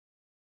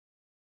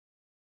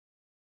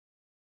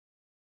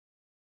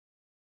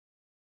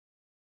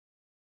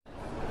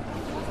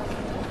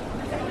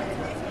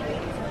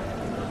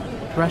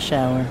Rush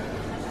hour.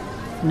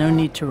 No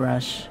need to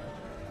rush.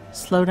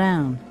 Slow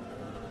down.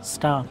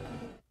 Stop.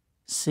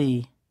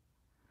 See.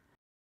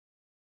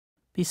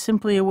 Be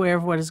simply aware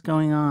of what is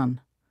going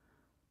on.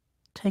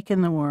 Take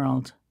in the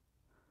world.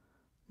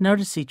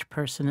 Notice each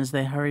person as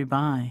they hurry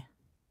by.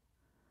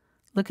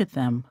 Look at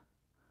them.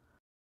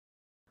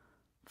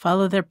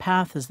 Follow their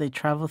path as they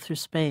travel through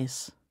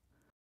space.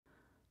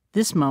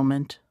 This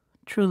moment,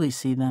 truly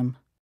see them.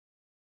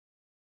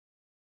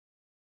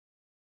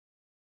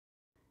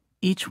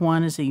 Each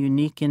one is a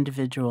unique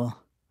individual.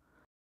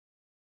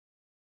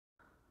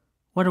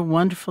 What a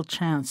wonderful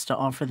chance to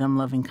offer them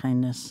loving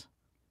kindness.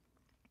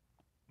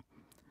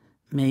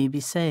 May you be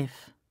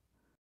safe.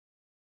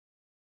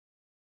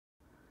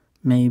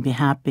 May you be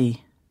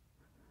happy.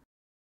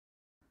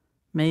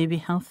 May you be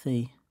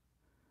healthy.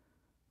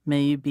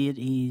 May you be at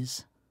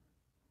ease.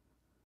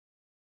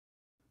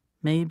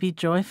 May you be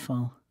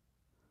joyful.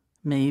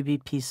 May you be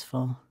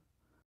peaceful.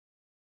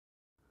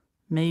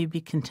 May you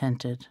be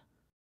contented.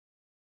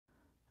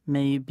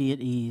 May you be at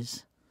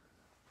ease.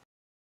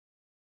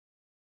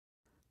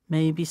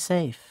 May you be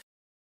safe.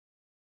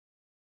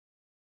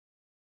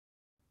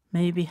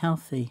 May you be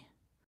healthy.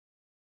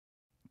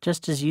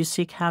 Just as you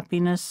seek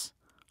happiness,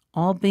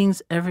 all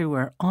beings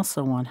everywhere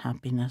also want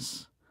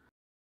happiness.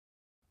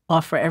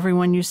 Offer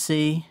everyone you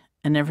see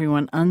and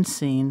everyone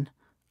unseen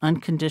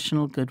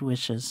unconditional good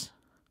wishes.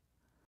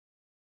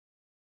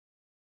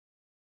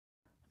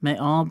 May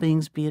all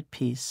beings be at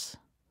peace.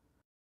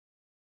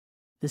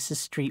 This is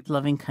Street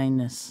Loving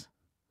Kindness.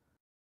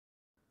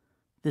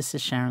 This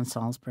is Sharon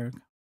Salzberg.